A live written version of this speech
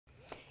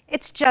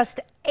It's just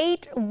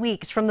 8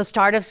 weeks from the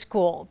start of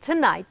school.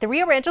 Tonight, the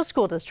Rio Rancho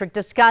School District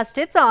discussed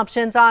its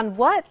options on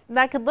what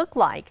that could look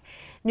like.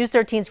 News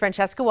 13's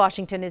Francesca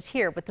Washington is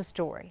here with the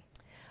story.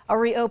 A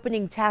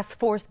reopening task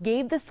force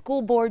gave the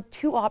school board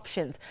two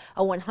options,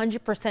 a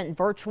 100%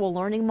 virtual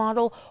learning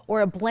model or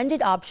a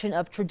blended option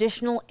of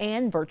traditional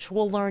and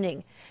virtual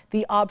learning.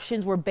 The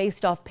options were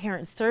based off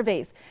parent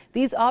surveys.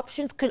 These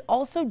options could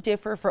also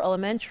differ for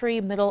elementary,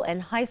 middle,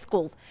 and high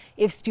schools.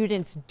 If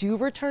students do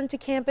return to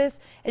campus,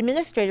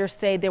 administrators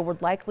say there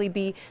would likely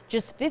be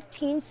just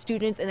 15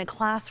 students in a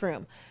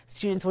classroom.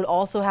 Students would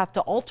also have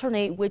to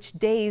alternate which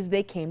days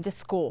they came to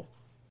school.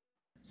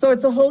 So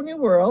it's a whole new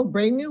world,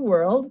 brand new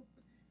world.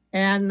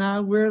 And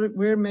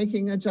we're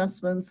making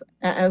adjustments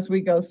as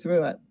we go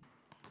through it.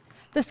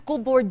 The school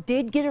board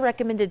did get a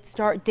recommended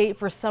start date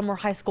for summer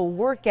high school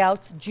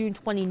workouts, June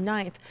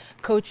 29th.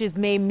 Coaches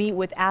may meet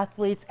with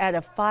athletes at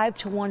a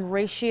 5-to-1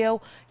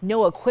 ratio,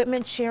 no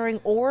equipment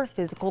sharing or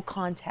physical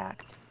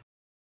contact.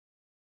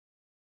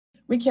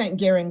 We can't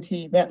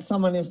guarantee that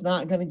someone is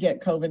not going to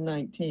get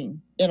COVID-19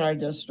 in our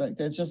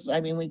district. It's just,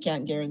 we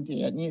can't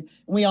guarantee it. And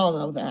we all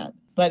know that.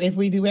 But if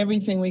we do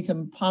everything we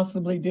can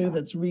possibly do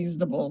that's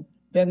reasonable,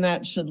 then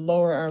that should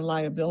lower our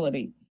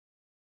liability.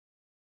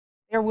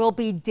 There will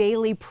be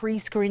daily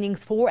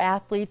pre-screenings for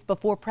athletes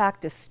before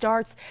practice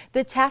starts.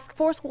 The task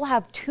force will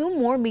have 2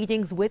 more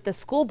meetings with the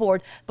school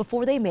board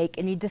before they make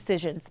any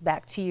decisions.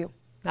 Back to you.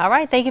 All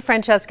right. Thank you,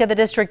 Francesca. The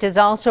district is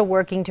also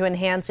working to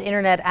enhance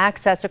internet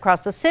access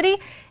across the city,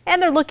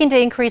 and they're looking to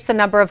increase the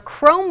number of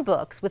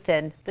Chromebooks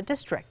within the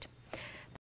district.